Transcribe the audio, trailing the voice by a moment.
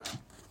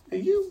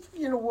You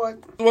know what?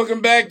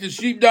 Welcome back to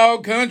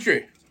Sheepdog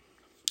Country.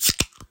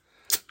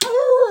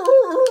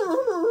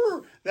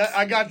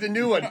 I got the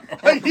new one.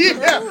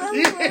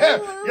 yeah.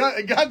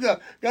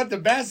 Got the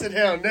basset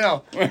hound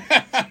now.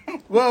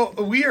 Well,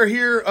 we are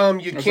here.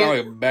 You It's can't. not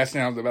like a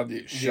basset hound's about to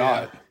get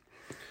shot. Yeah.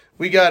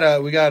 We got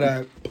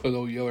a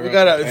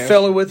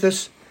fellow with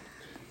us.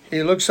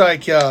 He looks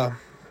like good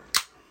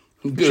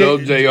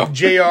old JR.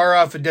 JR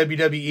off of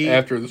WWE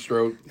After the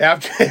stroke.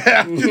 After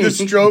the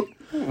stroke.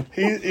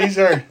 He's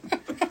our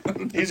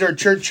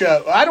church.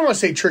 I don't want to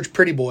say church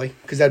pretty boy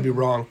because that'd be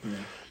wrong. Yeah.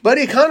 But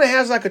he kind of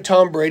has like a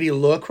Tom Brady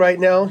look right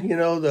now. You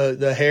know,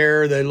 the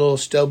hair, the little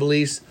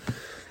stubblies.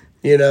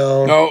 You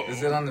know. No,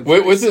 is it on the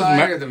pretty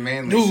side or the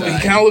manly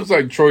side? He kind of looks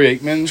like Troy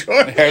Aikman.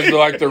 Has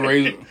like the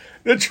razor.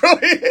 The Troy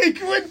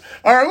Aikman.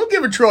 All right, we'll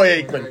give it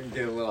Troy Aikman.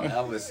 Get a little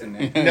Elvis in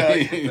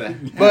there.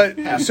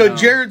 But so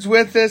Jared's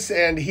with us,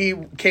 and he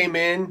came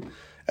in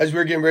as we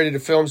were getting ready to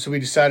film, so we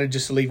decided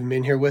just to leave him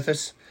in here with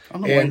us. I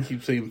don't know why you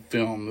keep saying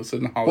film. This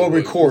isn't Hollywood. Well,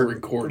 recording.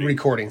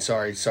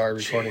 Sorry,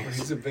 recording.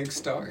 He's a big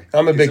star.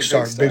 I'm a big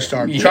star.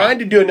 Yeah. Trying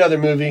to do another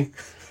movie,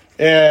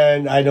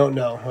 and I don't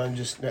know.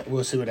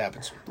 We'll see what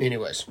happens.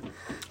 Anyways,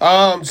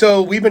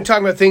 so we've been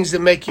talking about things that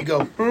make you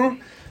go,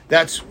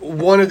 That's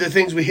one of the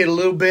things we hit a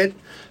little bit.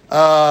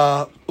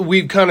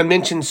 We've kind of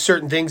mentioned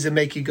certain things that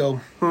make you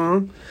go,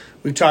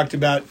 We've talked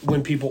about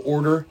when people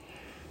order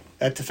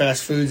at the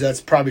fast foods.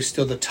 That's probably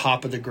still the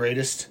top of the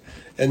greatest.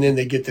 And then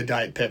they get the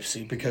Diet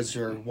Pepsi because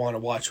they want to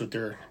watch what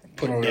they're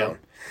putting down,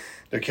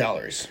 their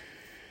calories.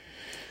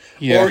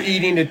 Yeah. Or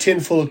eating a tin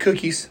full of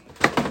cookies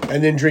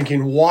and then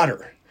drinking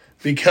water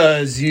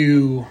because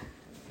It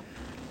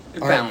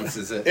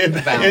balances it.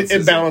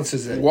 It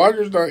balances it.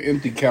 Water's not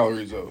empty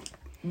calories, though.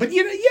 But,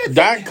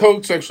 Diet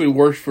Coke's actually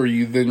worse for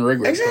you than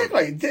regular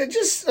Exactly. Coke. They're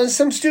just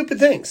some stupid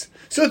things.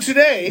 So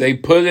today... They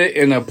put it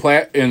in a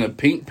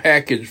pink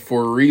package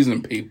for a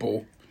reason,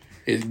 people.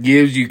 It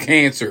gives you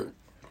cancer.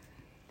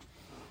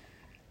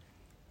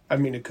 I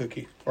mean a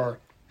cookie. Or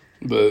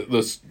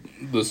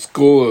the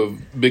School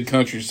of Big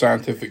Country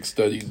Scientific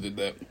Studies did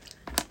that.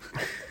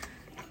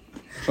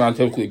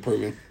 Scientifically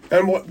proven.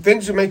 And what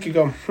things that make you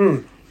go,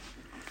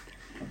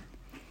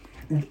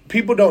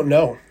 People don't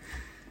know.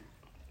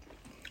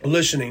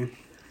 Listening,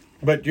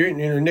 but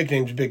your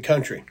nickname's Big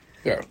Country.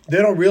 Yeah. They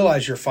don't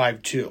realize you're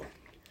 5'2".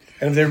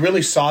 And if they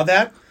really saw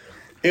that,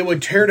 it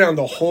would tear down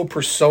the whole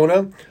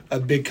persona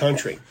of Big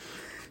Country.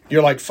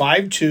 You're like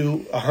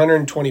 5'2",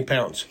 120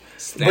 pounds.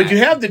 Stack. But you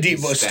have the deep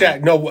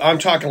stack. No, I'm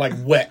talking like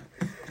wet.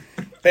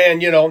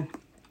 And,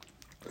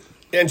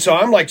 and so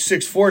I'm like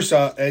 6'4",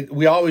 so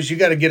you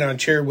got to get on a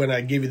chair when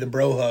I give you the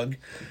bro hug.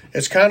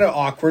 It's kind of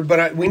awkward,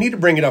 but we need to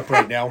bring it up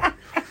right now.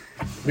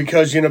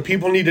 Because,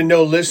 people need to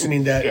know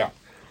listening that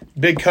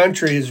Big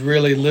Country is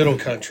really little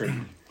country.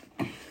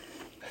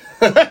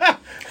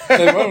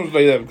 They won't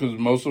say that because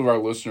most of our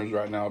listeners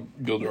right now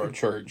go to our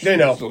church. They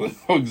know. So they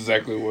know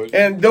exactly what.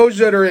 And those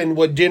that are in,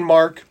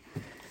 Denmark,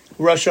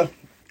 Russia.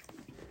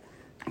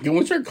 Can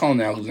we start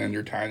calling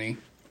Alexander tiny?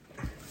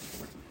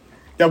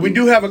 Now, we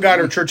do have a guy at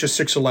our church that's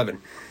 6'11".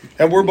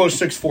 And we're both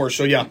 6'4",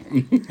 so yeah.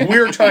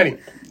 We're tiny.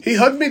 He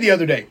hugged me the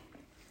other day.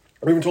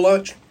 We went to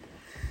lunch.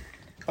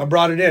 I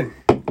brought it in.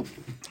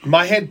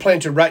 My head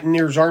planted right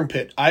near his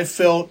armpit. I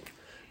felt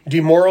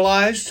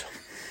demoralized.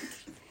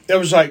 It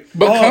was like...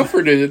 But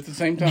comforted at the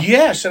same time.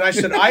 Yes, and I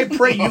said, I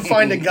pray you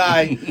find a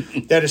guy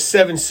that is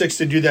 7'6"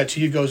 to do that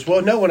to you. He goes,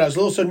 well, no, when I was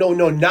little. So no,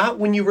 not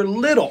when you were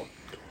little.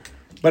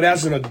 But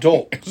as an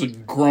adult. As a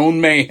grown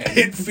man.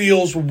 It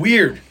feels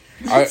weird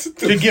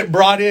to get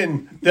brought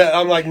in. That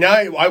I'm like, now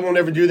I won't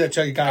ever do that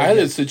to a guy. I had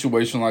a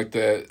situation like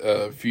that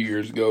a few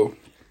years ago.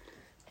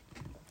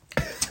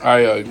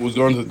 I was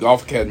going to the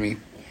golf academy.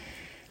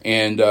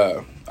 And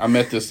I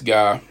met this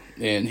guy,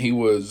 and he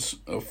was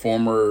a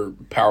former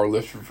power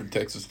lifter for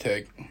Texas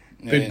Tech.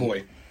 Big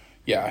boy.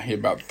 Yeah, he had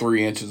about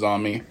 3 inches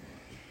on me.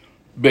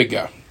 Big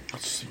guy.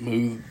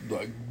 Smooth,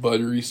 like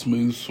buttery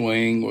smooth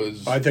swing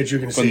was I thought you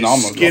were going to say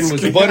phenomenal. Skin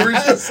was buttery.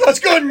 Let's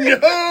go,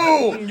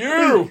 no!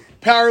 No!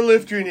 Power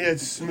lifter, and he had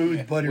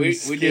smooth, buttery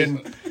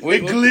skin.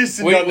 It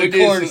glistened on the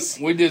course.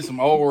 We did some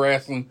old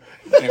wrestling.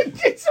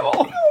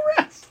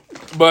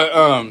 But,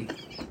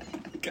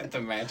 got the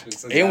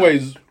mattresses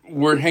anyways...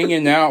 We're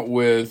hanging out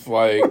with,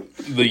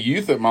 the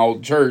youth at my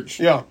old church.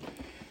 Yeah.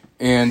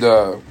 And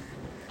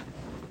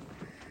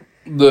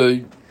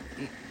the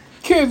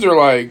kids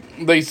are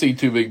they see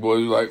two big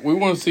boys, we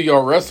want to see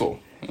y'all wrestle.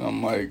 And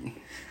I'm like,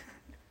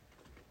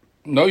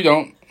 no, you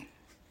don't.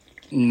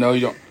 No,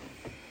 you don't.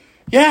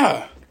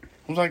 Yeah. I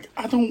was like,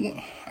 I don't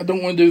want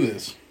to do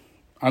this.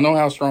 I know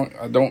how strong.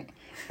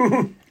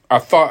 I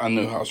thought I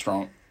knew how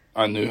strong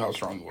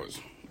it was.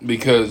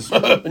 Because.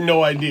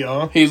 No idea,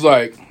 huh? He's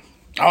like,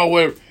 oh,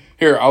 wait.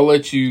 Here, I'll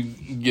let you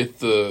get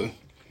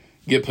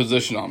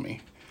position on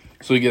me.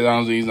 So he gets on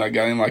his knees, and I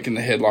got him in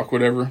the headlock,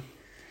 whatever.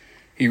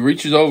 He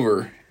reaches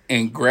over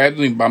and grabs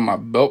me by my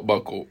belt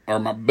buckle, or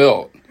my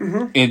belt,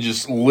 and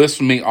just lifts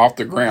me off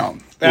the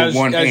ground with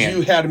one hand. As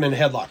you had him in a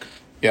headlock.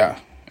 Yeah.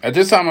 At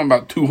this time, I'm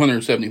about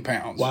 270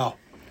 pounds. Wow.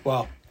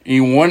 He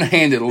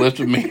one-handed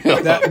lifted me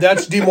up.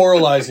 That's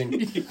demoralizing.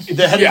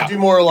 That is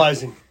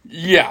demoralizing.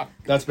 Yeah.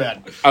 That's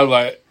bad. I was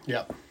like,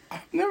 Yeah.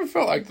 I've never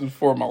felt like this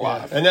before in my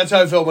life. And that's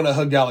how I felt when I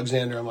hugged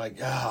Alexander. I'm like,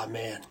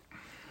 man,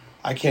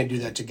 I can't do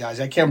that to guys.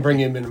 I can't bring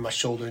him into my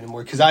shoulder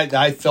anymore because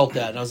I felt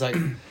that. And I was like,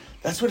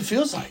 that's what it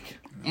feels like.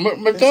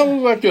 But that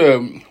was like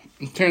a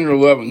 10 or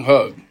 11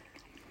 hug.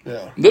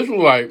 Yeah. This was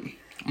like,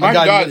 my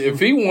God, if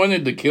he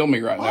wanted to kill me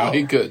right now,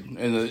 he could.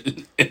 In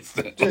an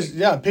instant. Just,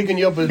 picking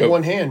you up with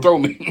one hand. Throw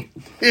me.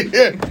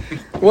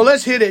 Well,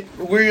 let's hit it.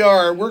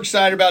 We're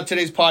excited about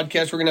today's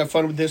podcast. We're going to have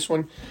fun with this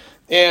one.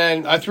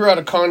 And I threw out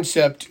a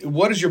concept.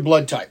 What is your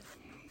blood type?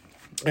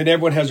 And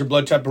everyone has their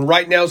blood type. And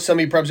right now, some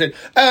of you probably said,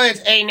 oh,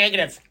 it's A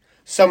negative.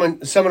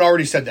 Someone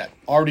already said that.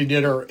 Already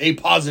did, or A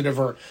positive,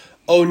 or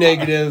O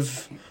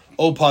negative,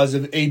 O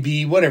positive,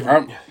 AB,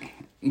 whatever.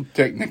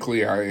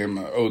 Technically, I am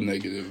O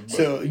negative.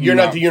 So you're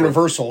not the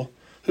universal.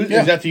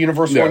 Is that the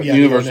universal one? Yeah,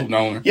 universal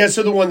donor. Yeah,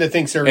 so the one that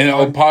thinks they're... And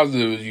O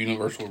positive is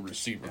universal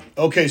receiver.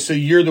 Okay, so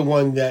you're the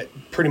one that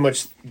pretty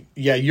much...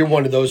 Yeah, you're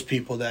one of those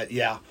people that,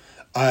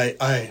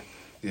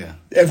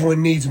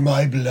 everyone needs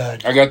my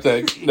blood. I got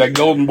that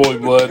golden boy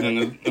blood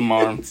in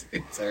my arms.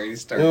 It's already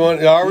starting.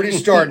 Already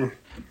starting.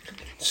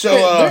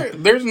 So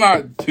there's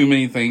not too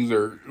many things that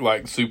are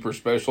like super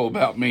special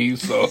about me,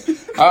 so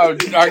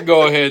I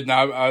go ahead and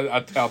I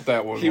tout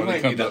that one. He when might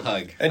it comes need a up.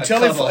 hug.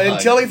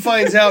 Until he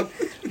finds out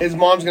his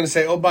mom's going to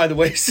say, oh, by the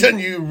way, son,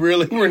 you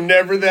really were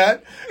never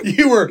that.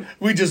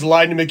 We just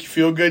lied to make you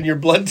feel good, and your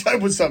blood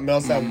type was something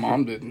else. My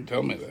mom didn't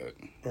tell me that.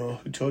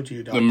 Oh, who told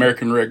you? The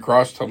American Red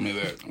Cross told me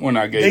that when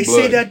I gave blood. They blood.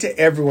 say that to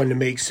everyone to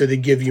make so they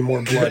give you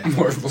more blood.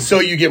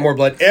 So you get more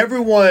blood.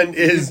 Everyone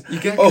is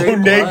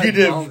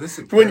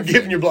negative when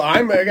giving your blood.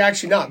 I'm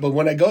actually not, but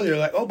when I go there,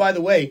 they're like, oh, by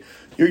the way,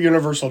 you're a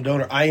universal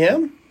donor. I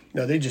am?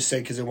 No, they just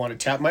say because they want to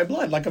tap my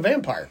blood like a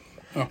vampire.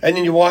 Oh. And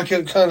then you walk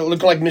out kind of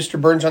looking like Mr.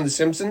 Burns on The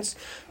Simpsons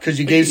because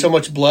you gave so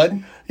much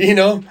blood.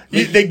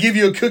 They give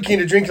you a cookie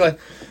and a drink. You're like,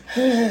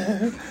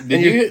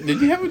 Did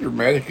you have a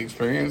dramatic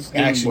experience?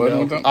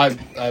 Actually, no. I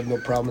have no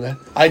problem with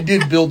that. I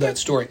did build that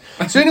story.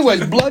 So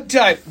anyways, blood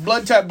type.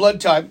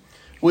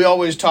 We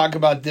always talk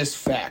about this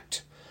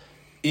fact.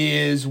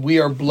 Is we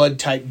are blood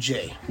type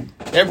J.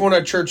 Everyone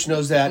at church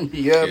knows that.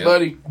 Yeah,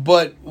 buddy.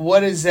 But what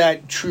does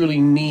that truly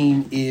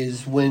mean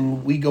is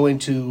when we go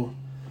into...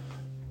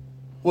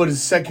 What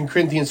is 2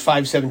 Corinthians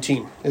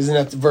 5:17? Isn't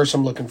that the verse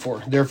I'm looking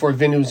for? Therefore, if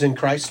anyone is in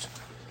Christ,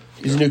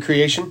 he's a new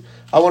creation.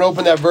 I want to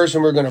open that verse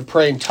and we're going to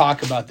pray and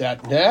talk about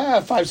that.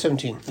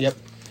 5:17. Yep.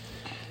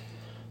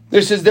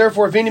 This says,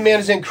 therefore, if any man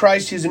is in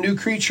Christ, he is a new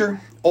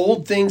creature.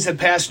 Old things have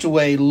passed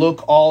away.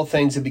 Look, all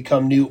things have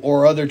become new.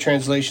 Or other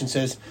translation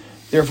says,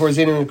 therefore, is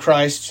anyone in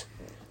Christ,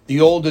 the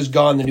old is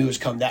gone, the new has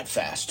come. That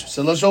fast.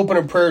 So let's open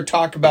a prayer,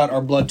 talk about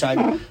our blood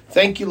type.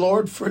 Thank you,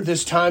 Lord, for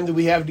this time that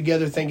we have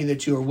together. Thank you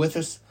that you are with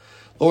us.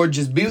 Lord,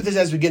 just be with us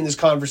as we get in this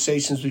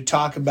conversation, as we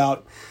talk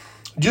about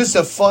just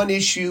a fun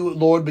issue,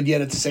 Lord, but yet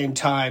at the same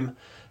time,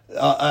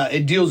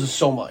 it deals with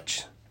so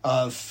much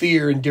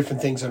fear and different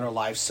things in our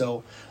life.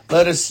 So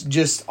let us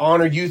just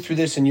honor you through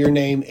this in your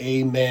name.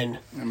 Amen.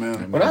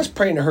 Amen. When I was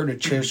praying, I heard a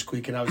chair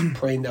squeaking. I was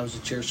praying that was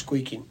a chair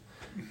squeaking.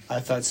 I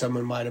thought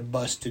someone might have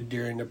busted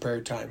during the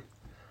prayer time.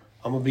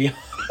 I'm going to be...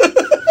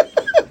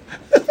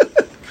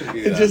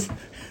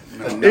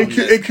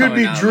 It could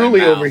be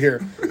drooly over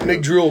here.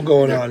 Big drool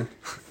going on.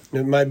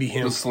 It might be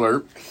him. The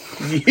slurp.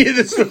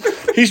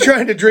 Yeah, he's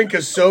trying to drink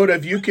a soda.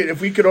 If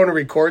we could only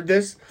record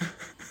this,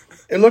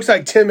 it looks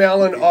like Tim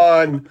Allen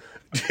on.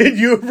 Did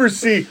you ever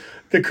see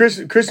the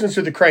Christmas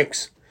with the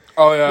Cranks?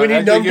 Oh yeah, when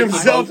he numbed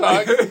himself,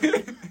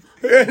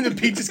 and the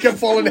peach just kept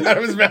falling out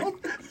of his mouth.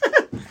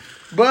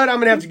 But I'm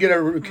gonna have to get a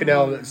root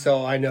canal,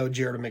 so I know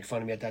Jared will make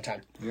fun of me at that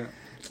time. Yeah.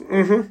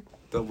 Mm-hmm.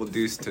 Double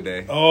deuce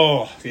today.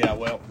 Oh yeah,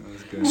 well.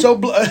 So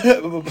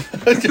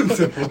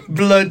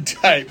blood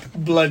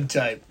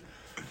type.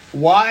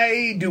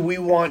 Why do we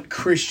want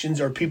Christians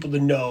or people to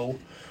know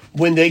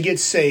when they get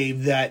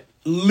saved that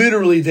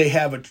literally they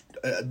have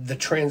the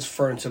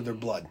transference of their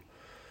blood?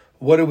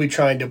 What are we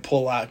trying to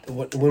pull out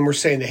when we're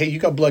saying that, hey, you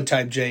got blood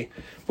type J?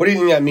 What do you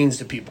think that means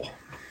to people?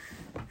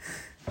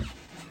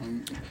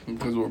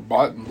 Because we're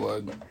bought in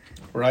blood.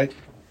 Right.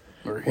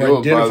 We're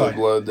healed by the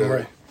blood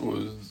that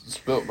was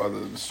spilt by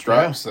the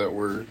stripes that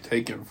were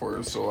taken for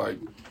us. So, like,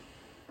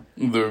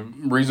 the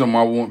reason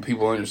why I want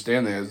people to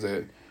understand that is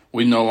that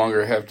we no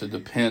longer have to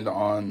depend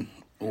on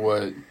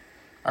what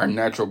our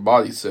natural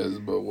body says,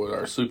 but what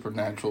our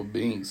supernatural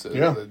being says.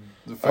 Yeah.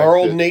 Our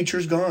old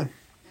nature's gone.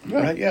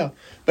 Yeah. Right? Yeah.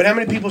 But how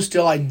many people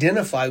still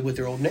identify with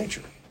their old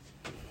nature?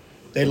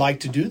 They like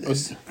to do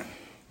this.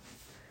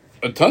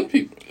 A ton of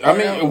people. I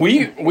mean,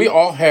 we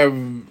all have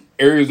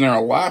areas in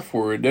our life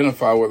where we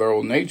identify with our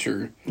old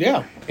nature.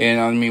 Yeah. And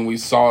I mean, we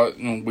saw it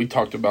and we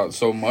talked about it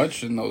so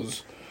much, and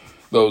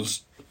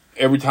those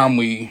every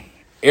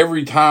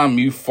time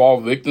you fall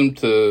victim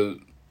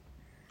to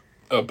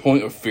a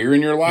point of fear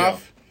in your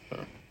life,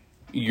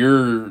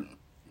 you're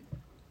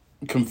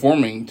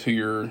conforming to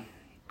your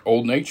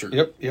old nature.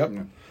 Yep.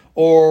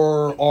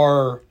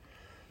 Or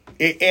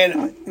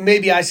and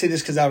maybe I say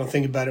this because I don't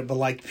think about it, but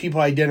like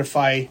people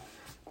identify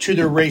to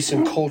their race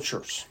and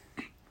cultures.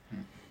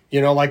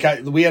 You know, like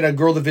we had a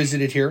girl that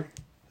visited here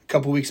a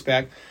couple weeks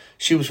back.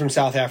 She was from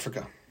South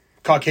Africa,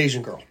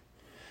 Caucasian girl.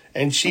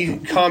 And she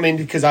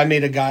commented, because I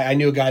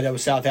knew a guy that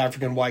was South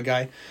African, white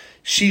guy.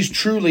 She's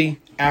truly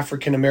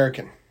African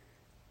American.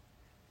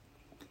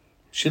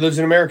 She lives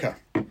in America,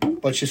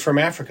 but she's from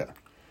Africa.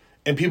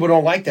 And people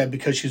don't like that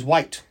because she's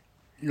white.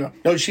 Yeah.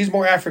 No, she's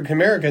more African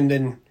American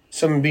than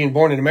someone being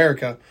born in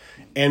America.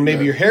 And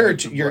maybe your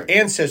heritage, your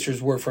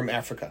ancestors were from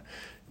Africa.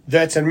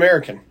 That's an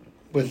American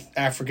with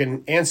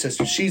African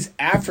ancestors. She's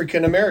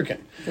African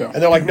American. Yeah.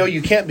 And they're like, no,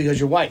 you can't because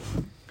you're white.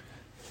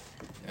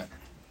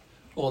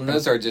 Well, and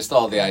those are just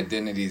all the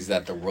identities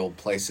that the world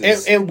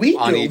places and we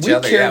on do. each We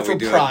other. care for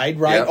pride,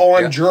 right?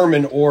 I'm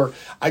German, or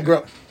I grew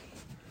up.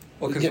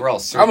 Well, because we're all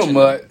searching. I'm a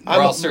mutt.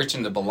 We're all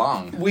searching to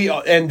belong.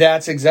 And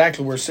that's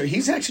exactly where. So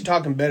he's actually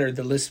talking better.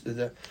 The list,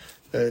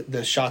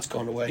 the shots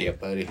going away. Yeah,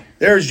 buddy.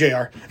 There's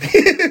Jr.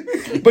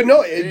 But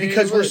no,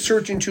 because we're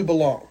searching to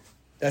belong.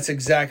 That's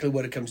exactly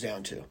what it comes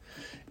down to.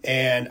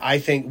 And I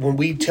think when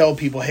we tell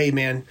people, hey,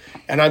 man,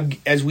 and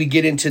as we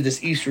get into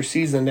this Easter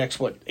season, the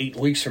next 8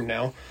 weeks from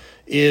now,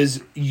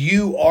 is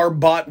you are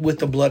bought with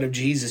the blood of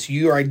Jesus.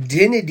 Your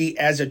identity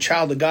as a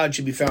child of God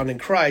should be found in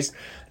Christ,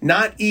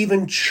 not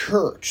even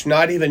church,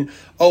 not even,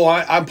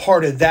 I'm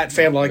part of that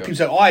family. Like people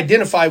say, I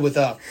identify with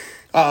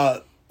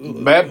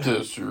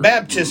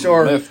Baptist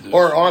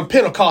or I'm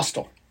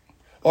Pentecostal,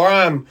 or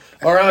I'm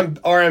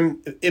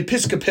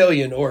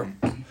Episcopalian, or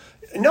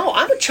no,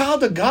 I'm a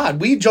child of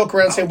God. We joke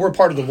around saying we're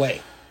part of the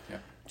way,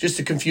 just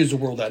to confuse the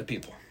world out of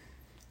people.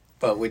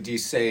 But would you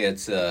say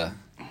it's a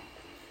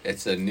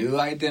new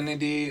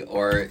identity,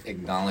 or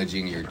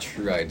acknowledging your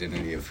true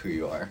identity of who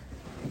you are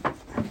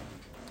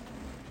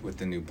with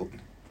the new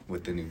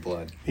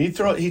blood?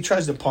 He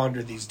tries to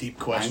ponder these deep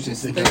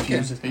questions that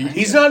confuse us.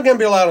 He's not going to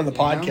be allowed on the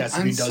podcast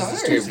if he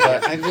does this.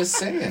 But I'm just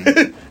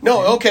saying.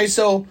 No, okay.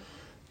 So,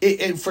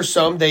 for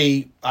some,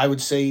 I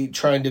would say,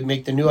 trying to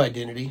make the new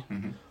identity,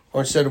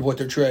 or instead of what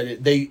they're true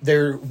identity,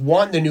 they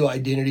want the new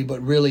identity,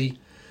 but really,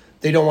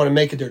 they don't want to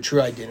make it their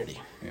true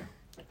identity. Yeah,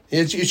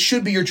 it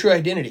should be your true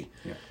identity.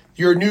 Yeah.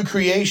 Your new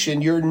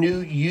creation,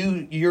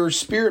 your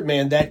spirit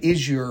man. That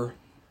is your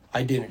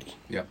identity.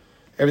 Yeah.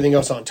 Everything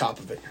else on top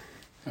of it.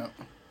 Yeah.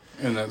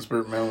 And that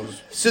spirit man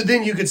was. So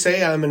then you could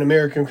say I'm an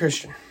American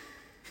Christian.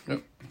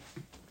 Yep.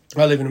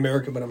 I live in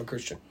America, but I'm a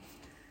Christian.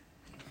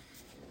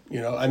 You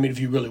know, I mean, if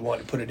you really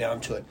want to put it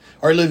down to it.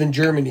 Or I live in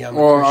Germany, I'm a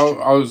Christian.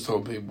 I always tell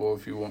people,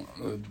 if you want,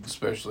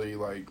 especially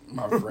like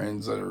my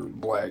friends that are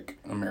black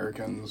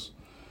Americans,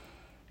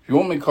 if you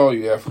want me to call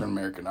you African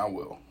American, I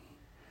will.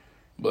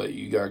 But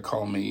you got to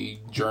call me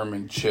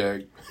German,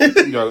 Czech,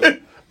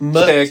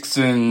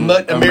 Texan,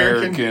 Mutt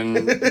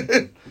American.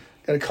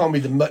 Got to call me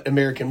the Mutt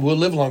American. We'll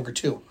live longer,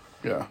 too.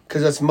 Yeah.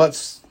 Because us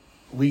mutts,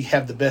 we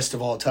have the best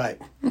of all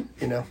type.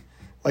 You know?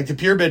 Like the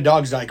purebred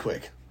dogs die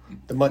quick.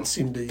 The mutts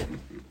seem to,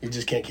 you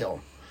just can't kill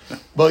them.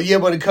 But yeah,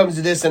 when it comes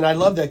to this, and I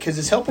love that because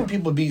it's helping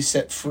people be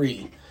set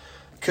free.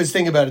 Because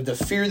think about it, the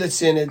fear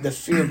that's in it, the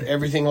fear of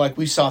everything. Like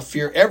we saw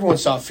fear, everyone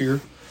saw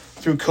fear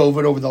through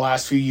COVID over the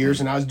last few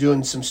years. And I was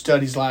doing some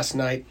studies last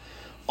night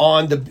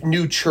on the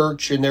new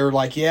church. And they were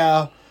like,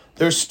 yeah,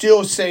 they're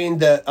still saying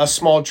that a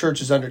small church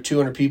is under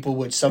 200 people,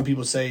 which some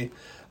people say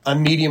a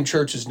medium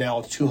church is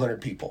now 200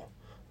 people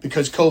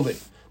because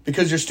COVID.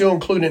 Because they're still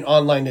including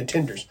online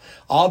attenders.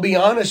 I'll be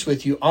honest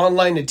with you,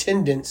 online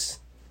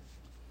attendance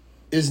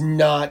is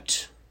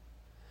not,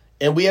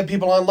 and we have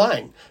people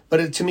online,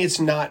 but to me it's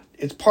not,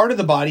 it's part of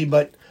the body,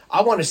 but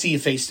I want to see you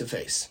face to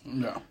face.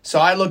 No. So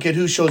I look at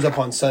who shows up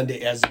on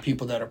Sunday as the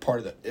people that are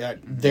part of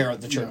there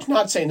at the church. No.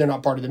 Not saying they're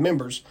not part of the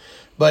members,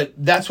 but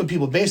that's what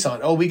people base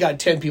on. Oh, we got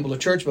 10 people at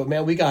church, but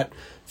man, we got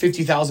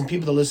 50,000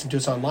 people that listen to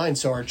us online,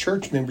 so our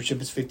church membership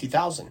is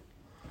 50,000.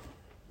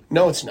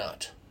 No, it's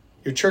not.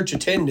 Your church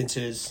attendance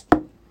is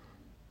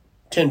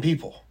 10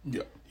 people.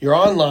 Yeah. Your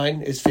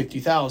online is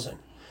 50,000.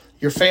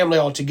 Your family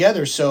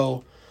altogether.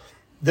 So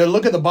the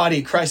look at the body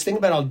of Christ. Think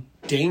about how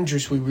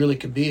dangerous we really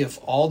could be if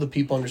all the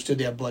people understood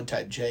they have blood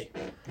type J.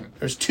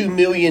 There's 2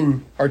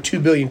 million or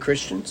 2 billion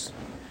Christians.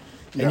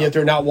 And yet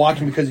they're not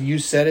walking because you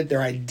said it.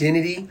 Their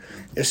identity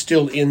is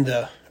still in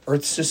the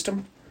earth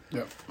system.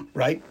 Yeah.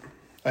 Right?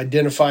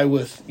 Identify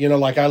with,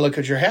 like I look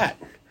at your hat.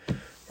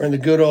 We're in the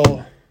good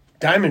old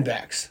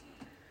Diamondbacks.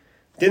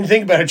 Didn't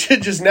think about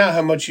it just now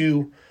how much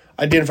you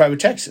identify with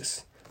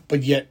Texas.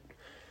 But yet,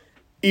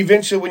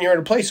 eventually when you're in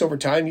a place over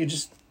time, you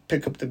just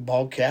pick up the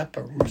ball cap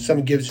or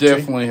someone gives it to you.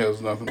 Definitely has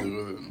nothing to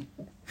do with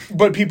it.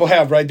 But people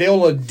have, right?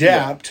 They'll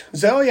adapt. Yeah.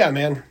 Say, oh yeah,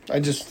 man.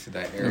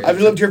 I've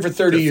lived here for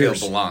 30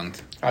 years.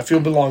 I feel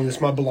belonged. It's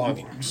my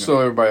belonging. So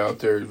everybody out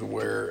there is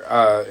aware,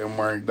 I am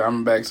wearing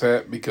Diamondbacks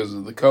hat because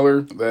of the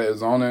color that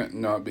is on it,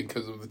 not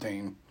because of the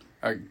team.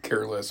 I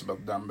care less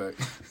about the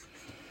Diamondbacks.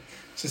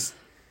 Just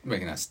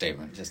making that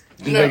statement.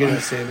 Making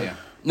that statement. Yeah.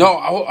 No,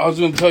 I was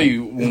going to tell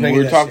you when we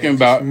were talking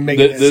about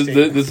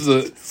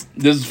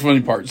this is a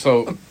funny part.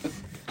 So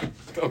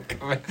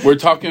we're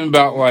talking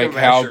about like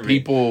how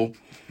people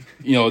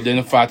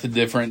identify to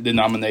different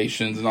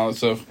denominations and all that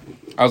stuff.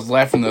 I was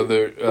laughing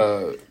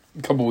a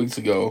couple weeks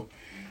ago.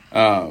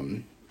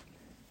 I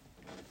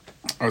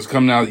was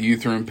coming out of the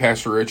youth room.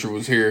 Pastor Richard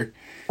was here,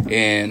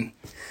 and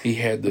he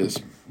had this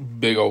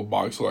big old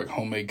box of like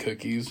homemade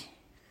cookies,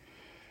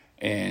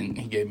 and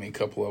he gave me a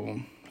couple of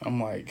them.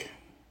 I'm like,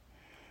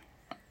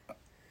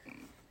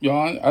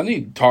 I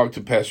need to talk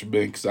to Pastor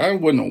Ben because I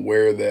wasn't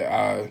aware that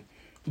I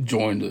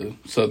joined a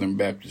Southern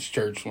Baptist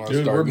church when I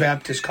started. We're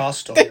Baptist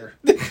Costal here.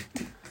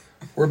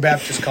 We're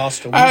Baptist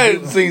Costal. I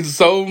hadn't seen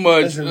so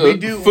much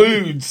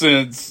food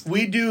since.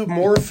 We do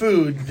more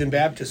food than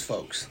Baptist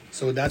folks.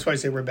 So that's why I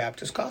say we're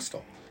Baptist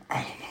Costal.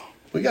 I don't know.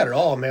 We got it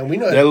all, man. We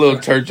know that little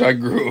church I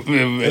grew up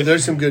in. Man.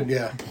 There's some good,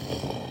 yeah.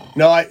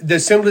 No, the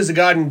Assemblies of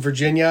God in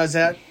Virginia I was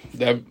at,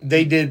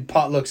 they did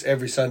potlucks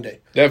every Sunday.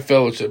 That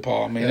fellowship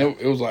hall, man,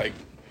 it was like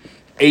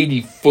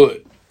 80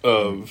 foot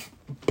of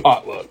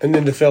potluck. And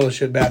then the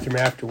fellowship bathroom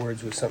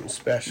afterwards was something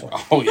special.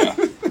 Oh, yeah.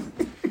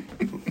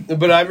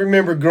 But I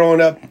remember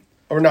growing up,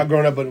 or not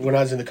growing up, but when I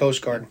was in the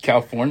Coast Guard.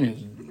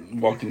 California's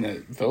walking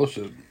that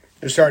fellowship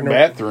they're starting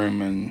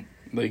bathroom and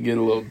they get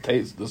a little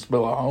taste, the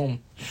smell of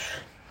home.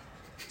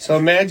 So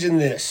imagine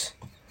this.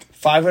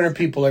 500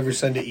 people every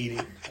Sunday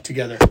eating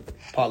together,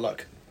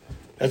 potluck.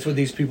 That's what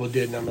these people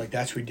did, and I'm like,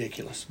 that's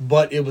ridiculous.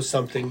 But it was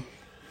something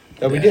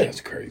that we did. That's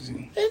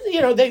crazy.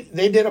 And,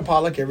 they did a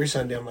potluck every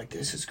Sunday. I'm like,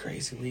 this is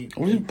crazy. We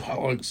did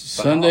potlucks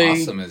Sunday. How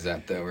awesome is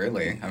that, though,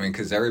 really? I mean,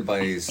 because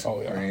everybody's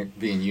right,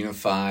 being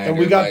unified. And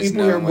we got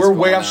people here. We're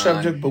way off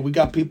subject, but we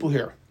got people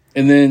here.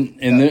 And then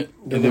we did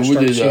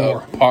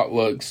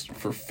potlucks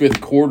for fifth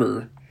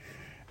quarter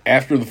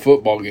after the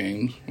football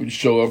games. We'd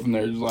show up and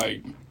there's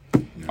like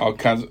all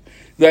kinds of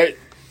that.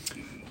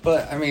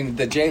 But I mean,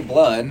 the J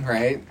Blood,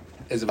 right?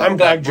 Is about I'm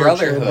glad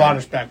brotherhood. Brought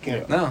us back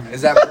in. No,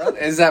 is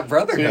that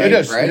brotherhood? It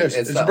is, right? It is.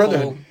 It's the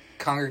brotherhood. whole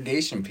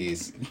congregation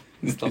piece.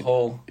 It's the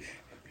whole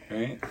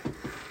right.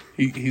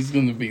 He's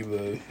going to be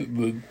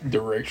the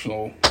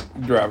directional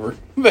driver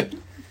that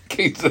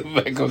keeps it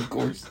back on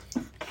course.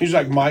 He's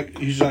like Mike.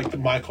 He's like the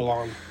Michael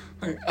on.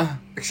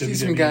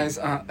 Excuse me, guys.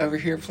 Over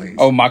here, please.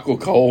 Oh, Michael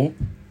Cole.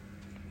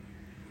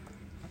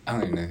 I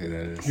don't even know who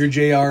that is. You're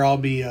JR. I'll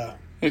be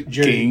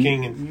Jerry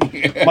King.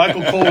 And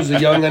Michael Cole's the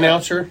young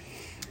announcer.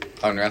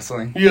 On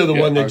wrestling? You're the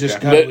one that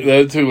just kind of...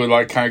 The two would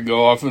like kind of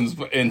go off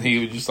and he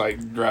would just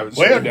like drive it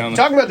straight down.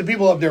 Talking about the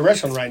people up there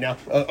wrestling right now.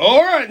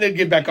 All right, then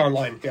get back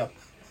online. Yeah.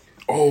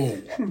 Oh.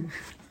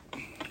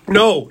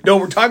 No,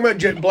 we're talking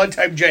about blood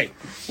type J.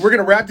 We're going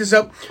to wrap this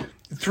up.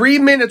 3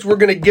 minutes we're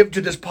going to give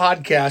to this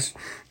podcast.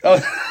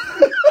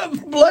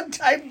 Blood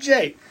type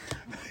J.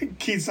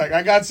 Keith's like,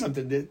 I got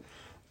something, dude.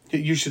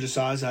 You should have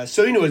saw his eyes.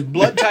 So anyways,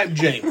 blood type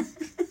J.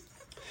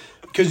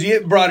 Because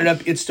you brought it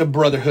up, it's the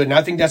brotherhood. And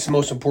I think that's the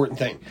most important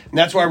thing. And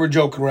that's why we're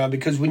joking around.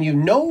 Because when you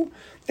know,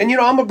 and I'm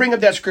going to bring up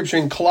that scripture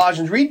in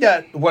Colossians. Read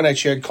that one I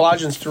shared,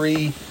 Colossians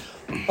 3,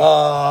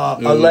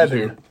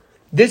 11.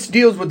 This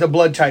deals with the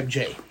blood type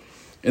J.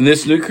 In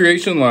this new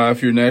creation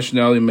life, your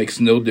nationality makes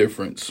no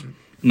difference.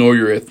 Nor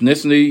your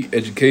ethnicity,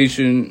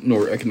 education,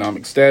 nor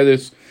economic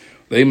status.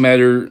 They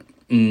matter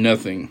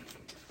nothing.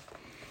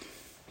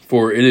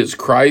 For it is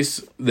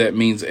Christ that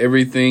means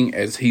everything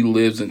as he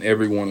lives in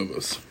every one of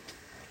us.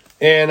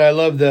 And I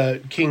love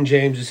the King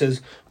James. It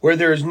says, where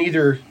there is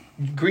neither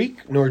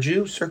Greek nor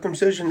Jew,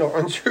 circumcision nor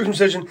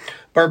uncircumcision,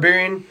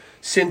 barbarian,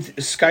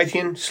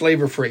 Scythian, slave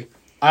or free.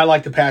 I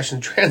like the Passion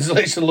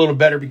Translation a little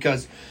better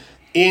because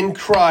in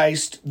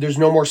Christ, there's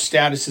no more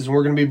statuses. And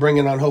we're going to be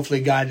bringing on hopefully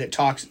a guy that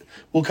talks.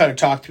 We'll kind of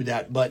talk through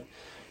that. But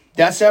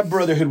that's that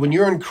brotherhood. When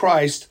you're in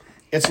Christ,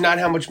 it's not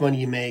how much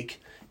money you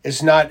make.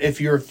 It's not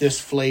if you're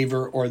this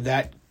flavor or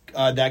that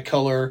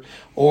color,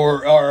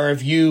 or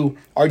if you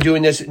are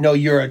doing this. No,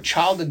 you're a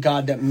child of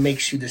God that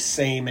makes you the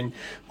same. And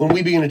when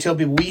we begin to tell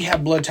people we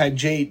have blood type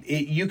J,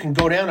 you can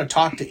go down and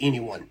talk to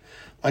anyone.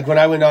 Like when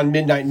I went on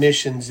midnight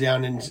missions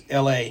down in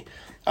LA,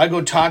 I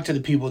go talk to the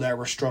people that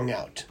were strung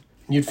out.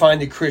 You'd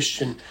find the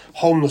Christian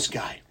homeless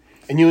guy,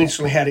 and you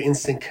instantly had an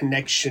instant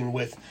connection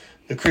with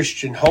the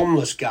Christian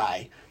homeless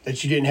guy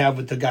that you didn't have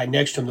with the guy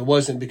next to him that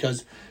wasn't,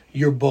 because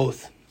you're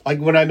both. Like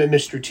when I met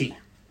Mr. T.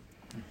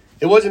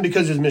 It wasn't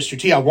because it was Mr.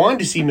 T. I wanted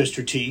to see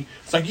Mr. T.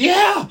 It's like,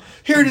 yeah,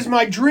 here it is,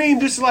 my dream.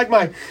 This is like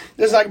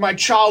my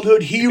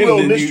childhood hero,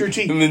 Mr.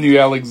 T. And then you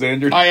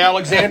Alexandered. I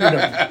Alexandered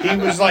him.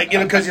 He was like,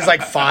 because he's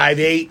like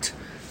 5'8",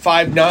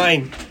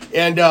 5'9".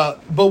 And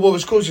but what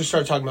was cool is you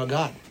started talking about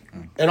God.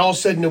 And all of a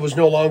sudden it was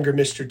no longer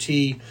Mr.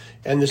 T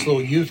and this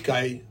little youth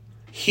guy.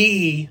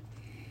 He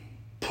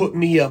put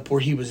me up where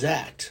he was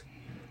at.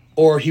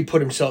 Or he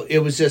put himself. It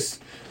was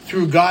just,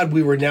 through God,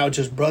 we were now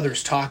just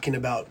brothers talking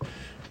about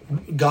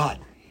God.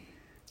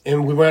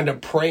 And we wound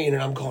up praying,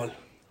 and I'm going,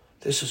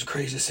 this is the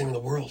craziest thing in the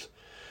world.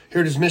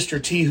 Here it is,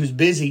 Mr. T, who's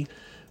busy.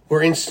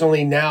 We're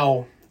instantly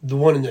now the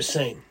one and the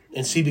same.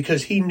 And see,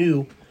 because he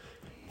knew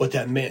what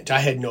that meant, I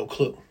had no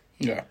clue.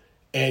 Yeah.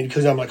 And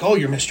because I'm like, oh,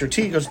 you're Mr.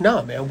 T. He goes,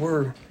 no, man,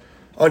 we're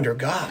under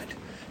God.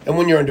 And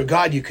when you're under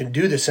God, you can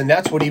do this. And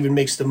that's what even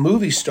makes the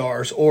movie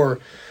stars or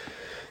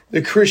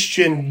the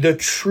Christian, the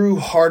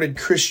true-hearted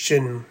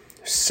Christian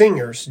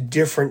singers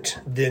different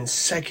than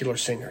secular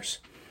singers.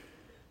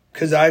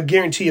 Because I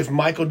guarantee if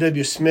Michael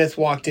W. Smith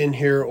walked in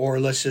here, or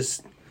let's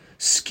just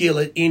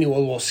Skillet,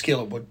 anyone, well,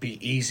 Skillet would be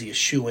easy as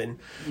shoe-in.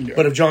 Yeah.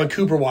 But if John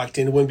Cooper walked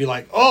in, it wouldn't be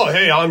like, oh,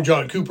 hey, I'm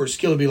John Cooper.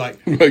 Skillet would be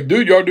like,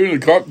 dude, y'all doing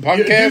the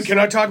podcast? Yeah, dude, can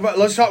I talk about,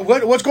 let's talk,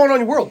 what's going on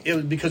in your world? It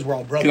was because we're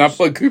all brothers. Can I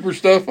play Cooper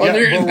stuff on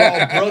there? But we're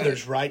all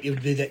brothers, right? It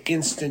would be the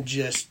instant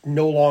just,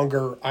 no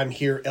longer, I'm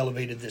here,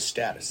 elevated this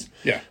status.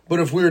 Yeah.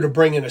 But if we were to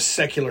bring in a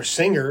secular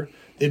singer,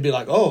 they'd be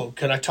like, oh,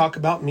 can I talk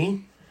about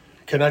me?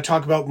 Can I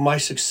talk about my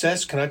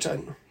success? Can I talk?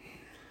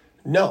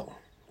 No.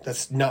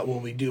 That's not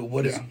what we do.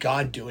 What is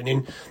God doing?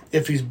 And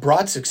if he's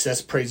brought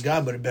success, praise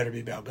God, but it better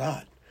be about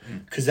God.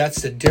 Because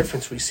that's the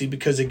difference we see.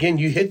 Because, again,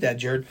 you hit that,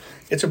 Jared.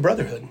 It's a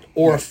brotherhood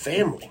or a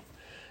family.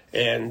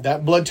 And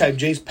that blood type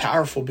J is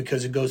powerful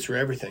because it goes through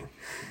everything.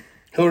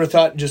 Who would have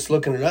thought just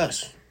looking at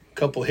us? A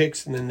couple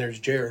Hicks, and then there's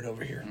Jared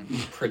over here.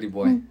 Pretty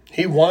boy.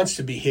 He wants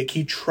to be Hick.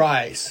 He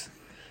tries.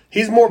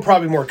 He's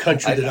probably more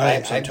country than I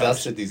am sometimes. I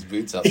dusted these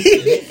boots up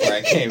before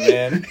I came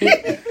in.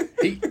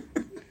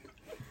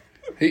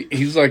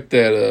 He's like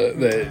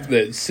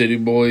that city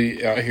boy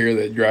out here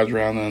that drives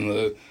around in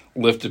the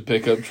lifted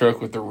pickup truck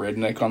with the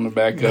redneck on the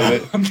back of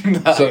it.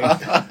 So,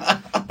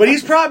 but he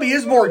probably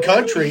is more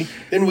country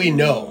than we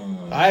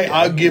know.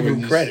 I'll give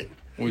him credit.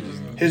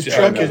 His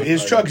truck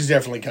is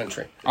definitely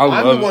country. I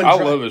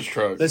love his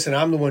truck. Listen,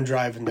 I'm the one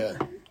driving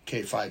the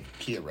K5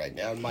 Kia right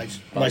now. My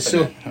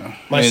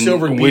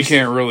silver beast. We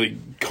can't really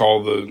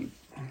call the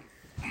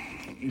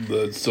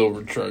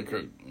silver truck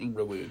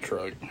really a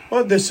truck.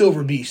 Well, the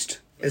silver beast.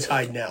 It's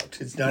hiding out.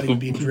 It's not even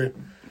being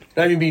driven.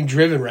 Not even being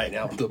driven right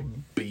now. The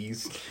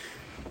beast.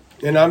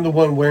 And I'm the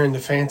one wearing the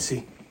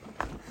fancy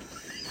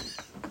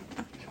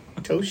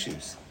toe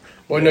shoes.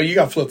 Well, no, you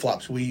got flip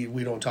flops. We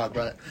don't talk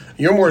about it.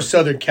 You're more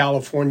Southern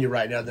California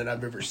right now than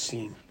I've ever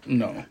seen.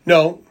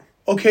 No.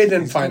 Okay,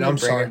 then fine. I'm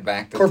sorry.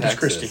 Back to Corpus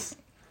Texas.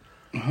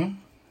 Christi.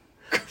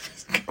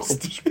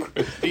 Corpus Christi.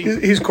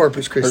 He's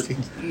Corpus Christi.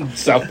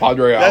 South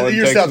Padre Island,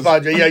 You're Texas. South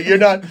Padre. Yeah, you're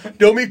not.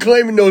 Don't be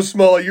claiming no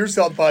small. You're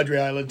South Padre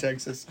Island,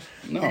 Texas.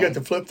 No. You got the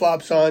flip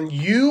flops on.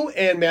 You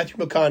and Matthew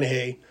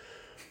McConaughey.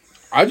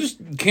 I just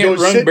can't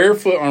run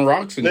barefoot on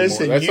rocks anymore.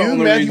 Listen, That's the you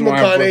only Matthew reason why I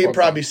have McConaughey flip-flops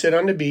probably on. sit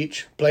on the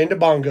beach playing the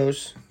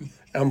bongos.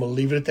 And I'm gonna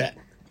leave it at that.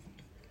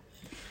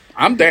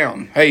 I'm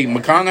down. Hey,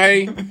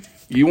 McConaughey,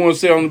 you want to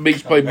sit on the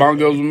beach play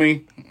bongos with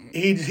me?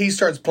 He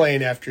starts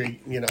playing after he.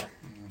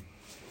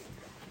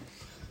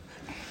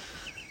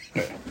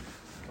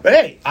 But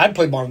hey, I'd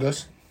play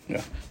bongos.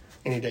 Yeah.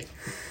 Any day.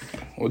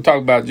 We'll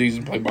talk about Jesus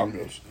and play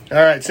bongos.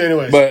 All right, so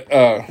anyways. But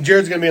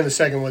Jared's going to be on the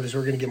second with us.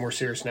 We're going to get more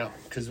serious now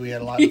because we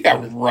had a lot of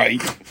yeah, right.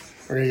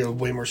 We're going to get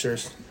way more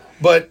serious.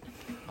 But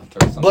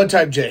blood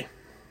type J.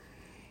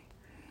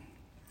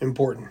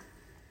 Important.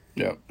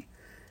 Yep.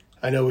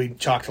 I know we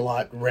talked a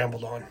lot,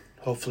 rambled on.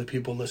 Hopefully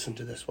people listen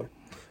to this one.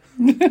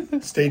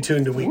 Stay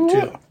tuned to week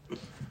 2.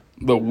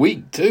 The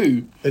week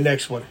 2? The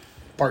next one.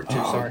 Part 2,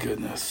 sorry. Oh,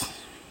 goodness.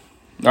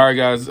 All right,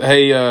 guys.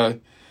 Hey,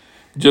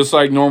 just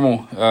like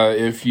normal,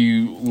 if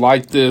you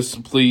like this,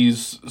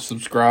 please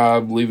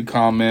subscribe, leave a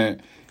comment,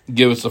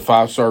 give us a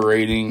 5-star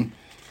rating.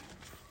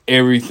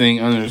 Everything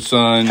under the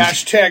sun.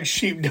 Hashtag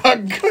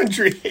Sheepdog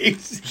Country.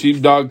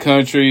 Sheepdog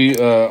Country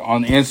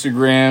on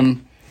Instagram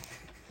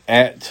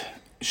at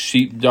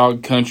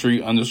Sheepdog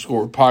Country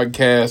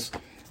 _podcast.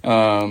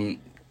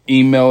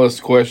 Email us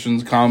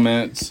questions,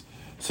 comments,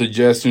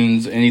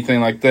 suggestions,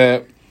 anything like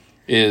that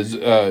is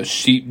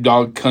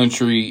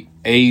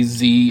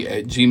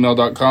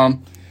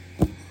sheepdogcountryaz@gmail.com.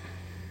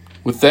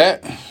 With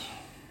that,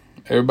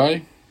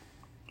 everybody,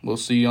 we'll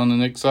see you on the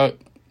next side.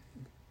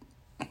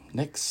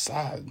 Next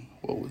side?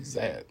 What was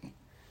that?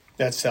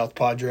 That's South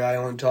Padre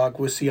Island talk.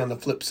 We'll see you on the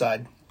flip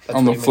side. That's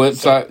on the what he flip meant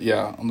to say. side?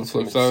 Yeah, on the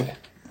flip side.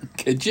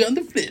 Catch you on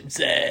the flip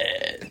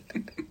side.